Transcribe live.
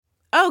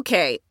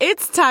Okay,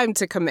 it's time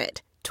to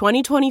commit.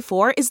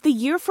 2024 is the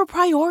year for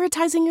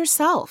prioritizing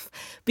yourself.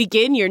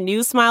 Begin your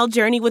new smile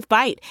journey with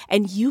Byte,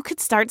 and you could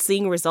start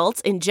seeing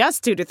results in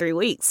just 2 to 3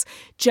 weeks.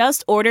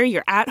 Just order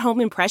your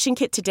at-home impression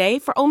kit today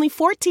for only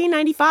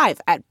 $14.95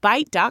 at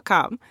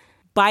Byte.com.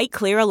 Byte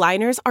Clear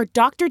aligners are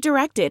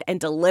doctor-directed and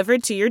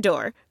delivered to your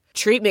door.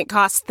 Treatment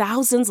costs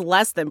thousands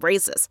less than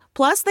braces.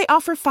 Plus, they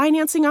offer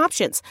financing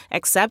options,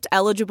 accept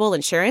eligible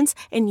insurance,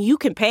 and you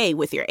can pay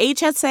with your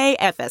HSA,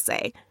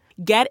 FSA.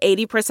 Get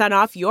 80%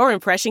 off your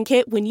impression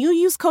kit when you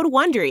use code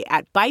WONDERY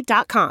at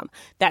Byte.com.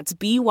 That's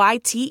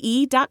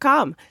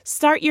BYTE.com.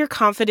 Start your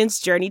confidence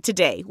journey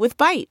today with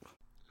Byte.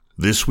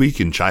 This week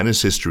in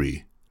China's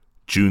history,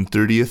 June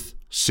 30th,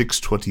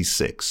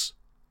 626.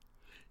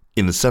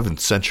 In the 7th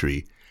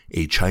century,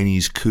 a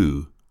Chinese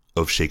coup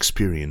of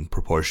Shakespearean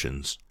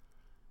proportions.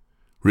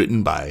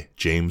 Written by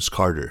James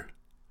Carter.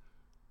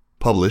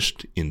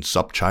 Published in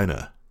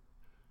SupChina.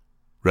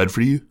 Read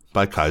for you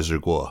by Kaiser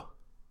Kuo.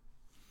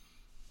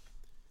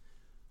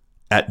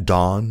 At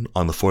dawn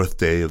on the 4th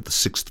day of the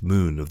 6th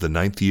moon of the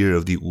 9th year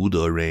of the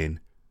Wude reign,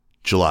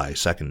 July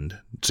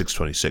 2nd,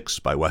 626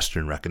 by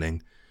Western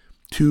reckoning,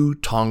 2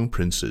 Tang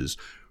princes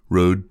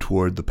rode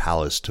toward the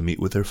palace to meet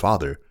with their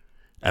father,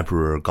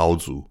 Emperor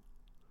Gaozu.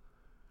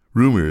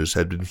 Rumors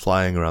had been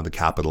flying around the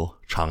capital,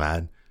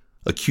 Chang'an,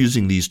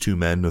 accusing these 2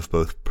 men of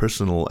both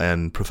personal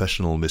and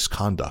professional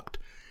misconduct,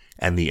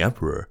 and the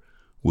emperor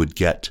would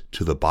get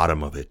to the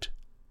bottom of it.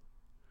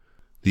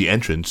 The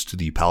entrance to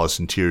the palace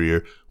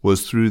interior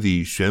was through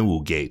the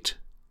Xuanwu Gate.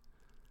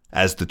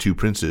 As the 2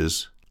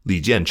 princes,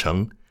 Li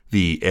Jiancheng,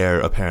 the heir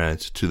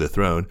apparent to the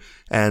throne,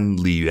 and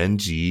Li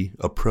Yuanji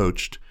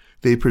approached,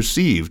 they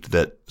perceived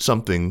that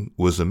something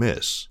was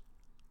amiss.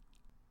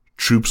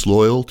 Troops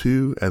loyal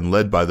to and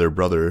led by their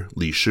brother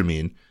Li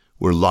Shimin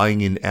were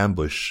lying in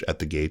ambush at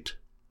the gate.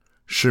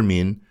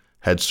 Shimin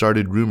had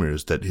started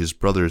rumors that his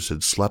brothers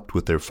had slept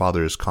with their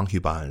father's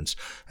concubines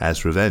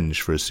as revenge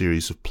for a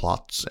series of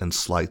plots and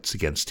slights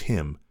against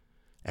him,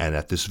 and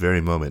at this very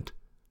moment,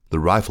 the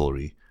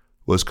rivalry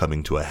was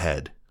coming to a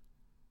head.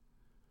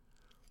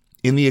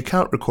 In the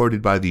account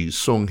recorded by the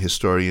Song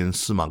historian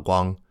Sima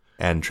Guang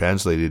and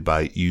translated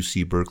by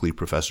UC Berkeley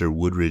professor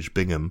Woodridge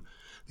Bingham,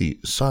 the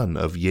son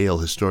of Yale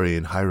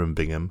historian Hiram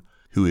Bingham,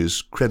 who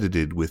is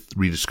credited with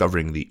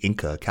rediscovering the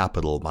Inca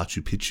capital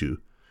Machu Picchu,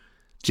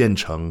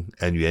 Jiancheng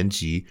and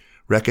Yuanji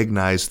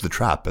recognized the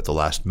trap at the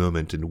last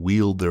moment and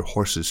wheeled their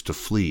horses to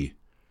flee.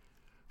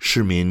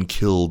 Shimin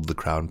killed the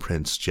crown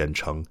prince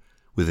Jiancheng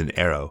with an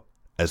arrow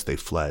as they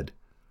fled.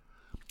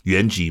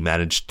 Yuanji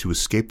managed to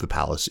escape the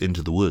palace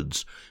into the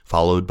woods,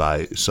 followed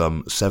by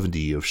some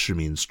 70 of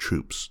Shimin's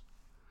troops.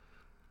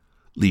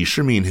 Li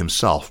Shimin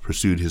himself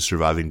pursued his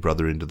surviving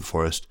brother into the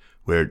forest,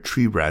 where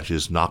tree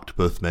branches knocked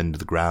both men to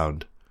the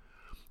ground.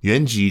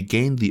 Yuanji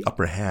gained the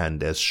upper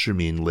hand as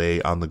Shimin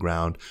lay on the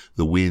ground,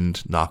 the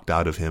wind knocked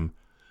out of him.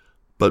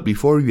 But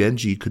before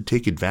Yuanji could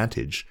take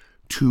advantage,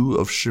 2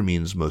 of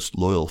Shimin's most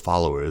loyal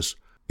followers,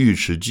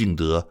 Yuchi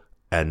Jingde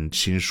and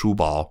Qin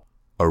Shubao,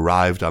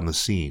 arrived on the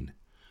scene.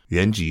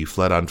 Yuanji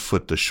fled on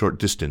foot a short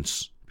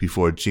distance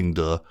before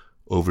Jingde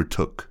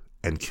overtook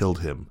and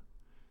killed him.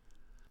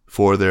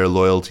 For their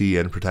loyalty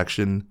and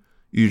protection,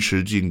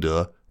 Yuchi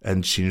Jingde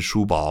and Qin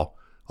Shubao,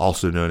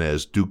 also known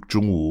as Duke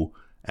Zhongwu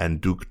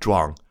and Duke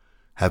Zhuang,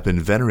 have been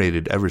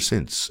venerated ever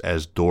since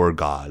as door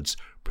gods,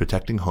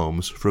 protecting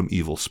homes from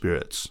evil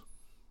spirits.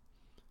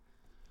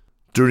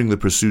 During the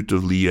pursuit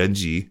of Li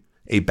Yuanji,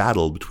 a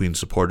battle between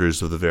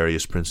supporters of the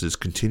various princes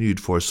continued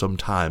for some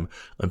time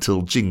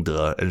until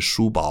Jingde and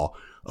Shubao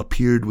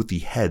appeared with the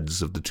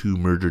heads of the 2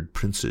 murdered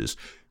princes,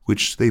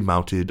 which they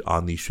mounted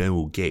on the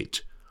Xuanwu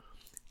Gate.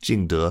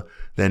 Jingde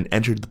then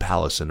entered the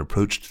palace and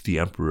approached the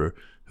emperor,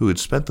 who had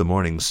spent the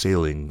morning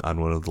sailing on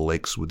one of the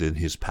lakes within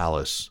his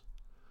palace.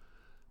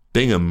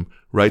 Bingham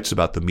writes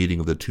about the meeting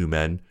of the 2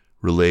 men,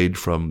 relayed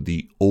from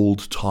the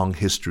Old Tang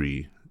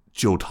history,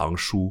 Jiu Tang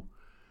Shu,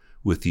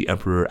 with the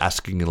emperor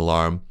asking in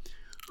alarm,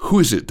 "Who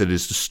is it that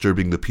is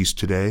disturbing the peace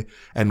today,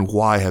 and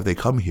why have they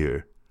come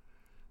here?"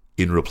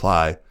 In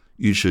reply,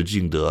 Yuchi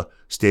Jingde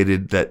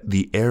stated that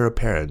the heir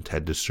apparent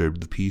had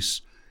disturbed the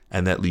peace,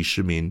 and that Li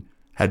Shimin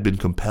had been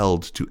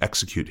compelled to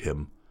execute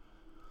him.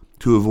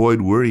 To avoid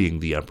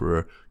worrying the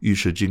emperor,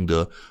 Yuchi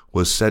Jingde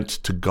was sent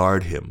to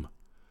guard him.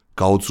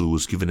 Gaozu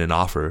was given an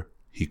offer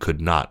he could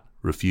not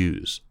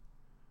refuse.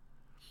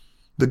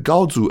 The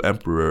Gaozu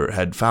emperor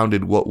had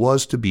founded what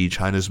was to be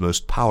China's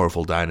most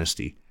powerful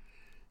dynasty.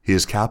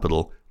 His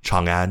capital,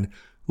 Chang'an,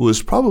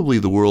 was probably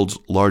the world's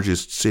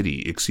largest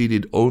city,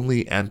 exceeded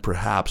only and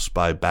perhaps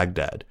by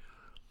Baghdad.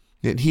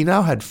 Yet he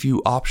now had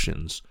few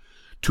options.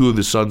 2 of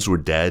his sons were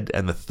dead,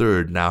 and the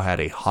 3rd now had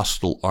a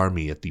hostile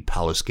army at the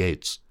palace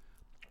gates.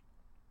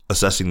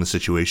 Assessing the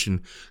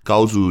situation,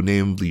 Gaozu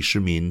named Li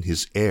Shimin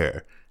his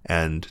heir,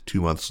 and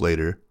 2 months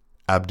later,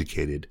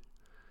 abdicated.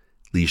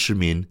 Li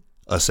Shimin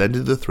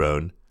ascended the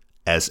throne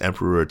as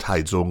Emperor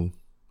Taizong.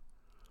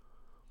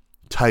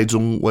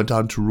 Taizong went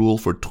on to rule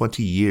for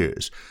 20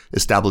 years,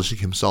 establishing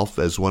himself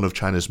as one of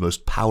China's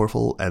most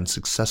powerful and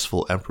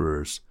successful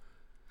emperors.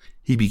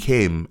 He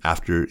became,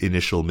 after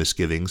initial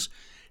misgivings,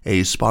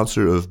 a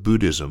sponsor of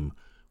Buddhism,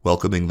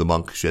 welcoming the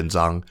monk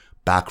Xuanzang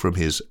back from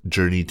his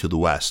journey to the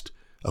West,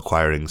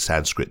 acquiring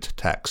Sanskrit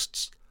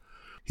texts.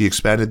 He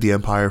expanded the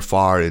empire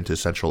far into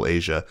Central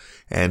Asia,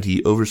 and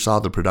he oversaw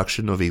the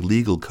production of a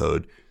legal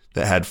code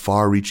that had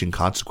far-reaching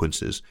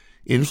consequences,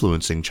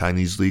 influencing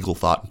Chinese legal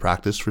thought and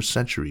practice for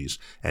centuries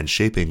and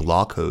shaping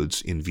law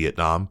codes in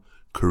Vietnam,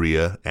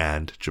 Korea,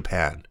 and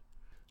Japan.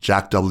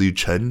 Jack W.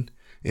 Chen,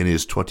 in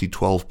his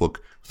 2012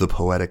 book The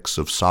Poetics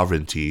of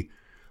Sovereignty,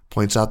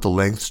 points out the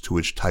lengths to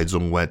which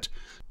Taizong went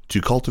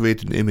to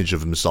cultivate an image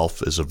of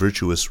himself as a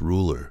virtuous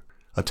ruler,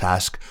 a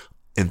task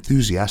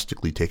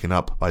enthusiastically taken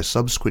up by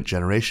subsequent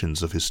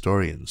generations of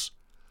historians.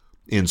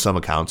 In some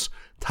accounts,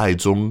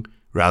 Taizong,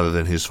 rather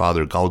than his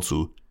father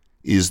Gaozu,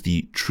 is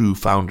the true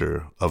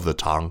founder of the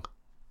Tang.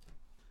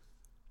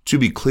 To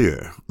be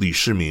clear, Li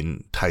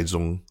Shimin,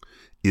 Taizong,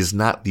 is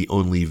not the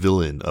only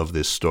villain of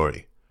this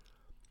story.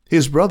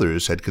 His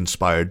brothers had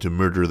conspired to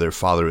murder their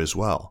father as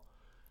well.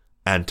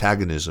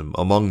 Antagonism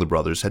among the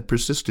brothers had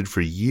persisted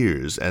for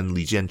years, and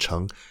Li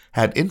Jiancheng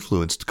had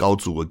influenced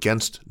Gaozu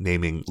against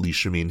naming Li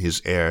Shimin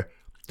his heir,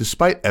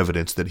 despite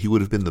evidence that he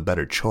would have been the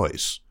better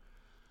choice.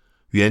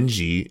 Yuan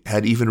Ji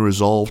had even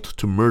resolved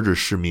to murder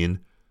Shimin,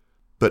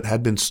 but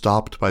had been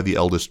stopped by the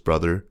eldest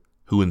brother,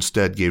 who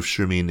instead gave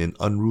Shimin an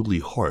unruly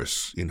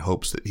horse in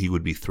hopes that he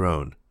would be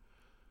thrown.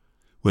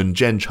 When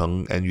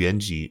Jiancheng and Yuan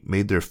Ji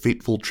made their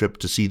fateful trip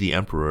to see the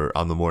emperor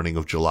on the morning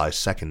of July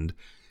 2nd,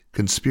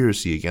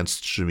 conspiracy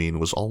against Shimin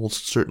was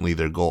almost certainly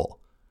their goal.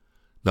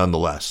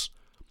 Nonetheless,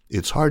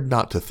 it's hard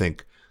not to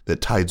think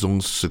that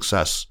Taizong's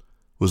success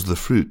was the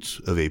fruit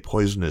of a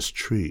poisonous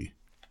tree.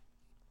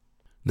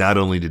 Not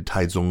only did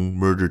Taizong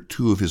murder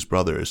two of his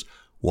brothers,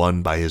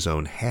 one by his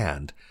own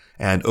hand,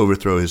 and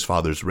overthrow his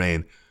father's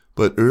reign,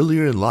 but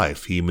earlier in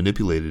life he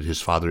manipulated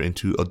his father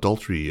into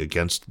adultery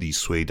against the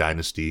Sui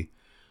dynasty,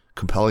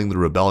 compelling the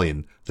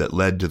rebellion that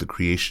led to the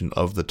creation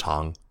of the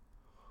Tang.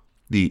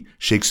 The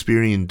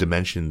Shakespearean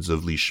dimensions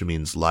of Li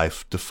Shimin's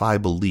life defy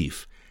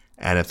belief,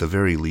 and at the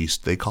very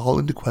least they call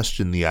into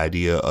question the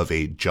idea of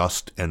a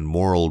just and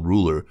moral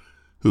ruler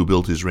who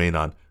built his reign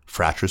on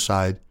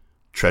fratricide,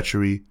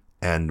 treachery,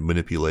 and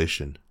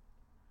manipulation.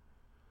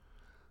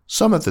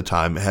 Some at the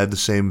time had the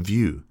same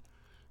view.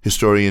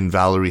 Historian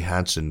Valerie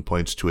Hansen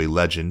points to a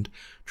legend,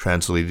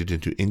 translated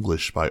into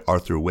English by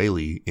Arthur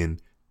Waley in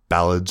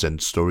Ballads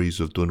and Stories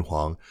of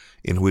Dunhuang,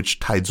 in which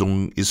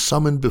Taizong is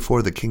summoned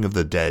before the king of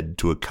the dead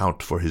to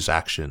account for his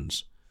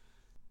actions.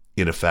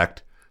 In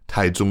effect,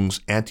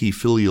 Taizong's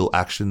anti-filial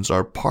actions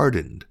are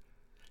pardoned.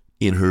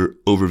 In her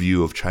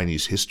overview of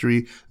Chinese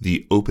history,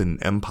 The Open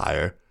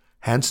Empire,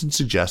 Hansen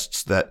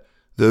suggests that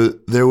though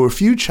there were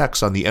few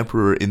checks on the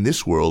emperor in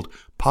this world,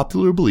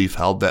 popular belief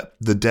held that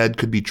the dead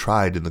could be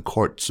tried in the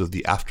courts of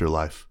the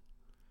afterlife.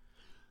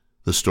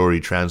 The story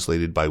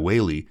translated by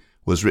Waley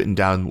was written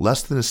down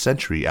less than a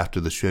century after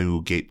the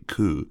Xuanwu Gate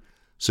coup,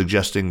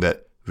 suggesting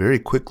that, very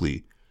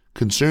quickly,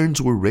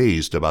 concerns were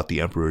raised about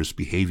the emperor's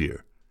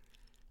behavior.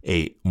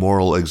 A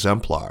moral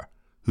exemplar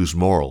whose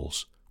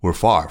morals were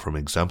far from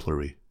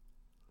exemplary.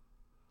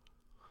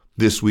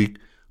 This week,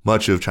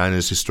 much of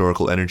China's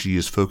historical energy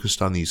is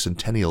focused on the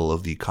centennial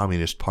of the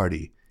Communist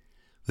Party.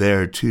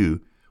 There,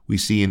 too, we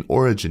see an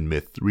origin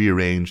myth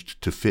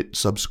rearranged to fit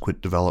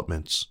subsequent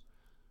developments.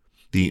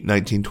 The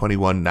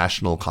 1921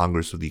 National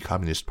Congress of the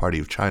Communist Party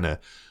of China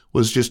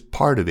was just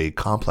part of a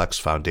complex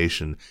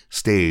foundation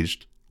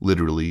staged,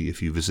 literally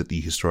if you visit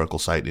the historical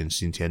site in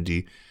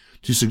Xintiandi,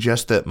 to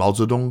suggest that Mao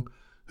Zedong,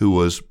 who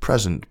was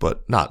present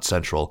but not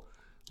central,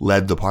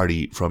 led the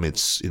party from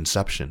its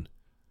inception.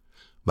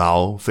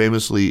 Mao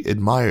famously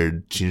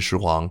admired Qin Shi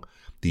Huang,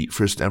 the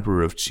first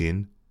emperor of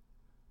Qin,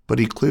 but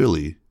he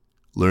clearly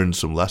learned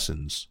some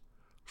lessons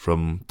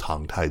from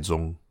Tang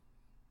Taizong.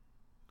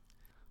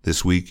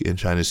 This Week in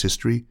China's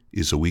History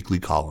is a weekly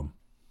column.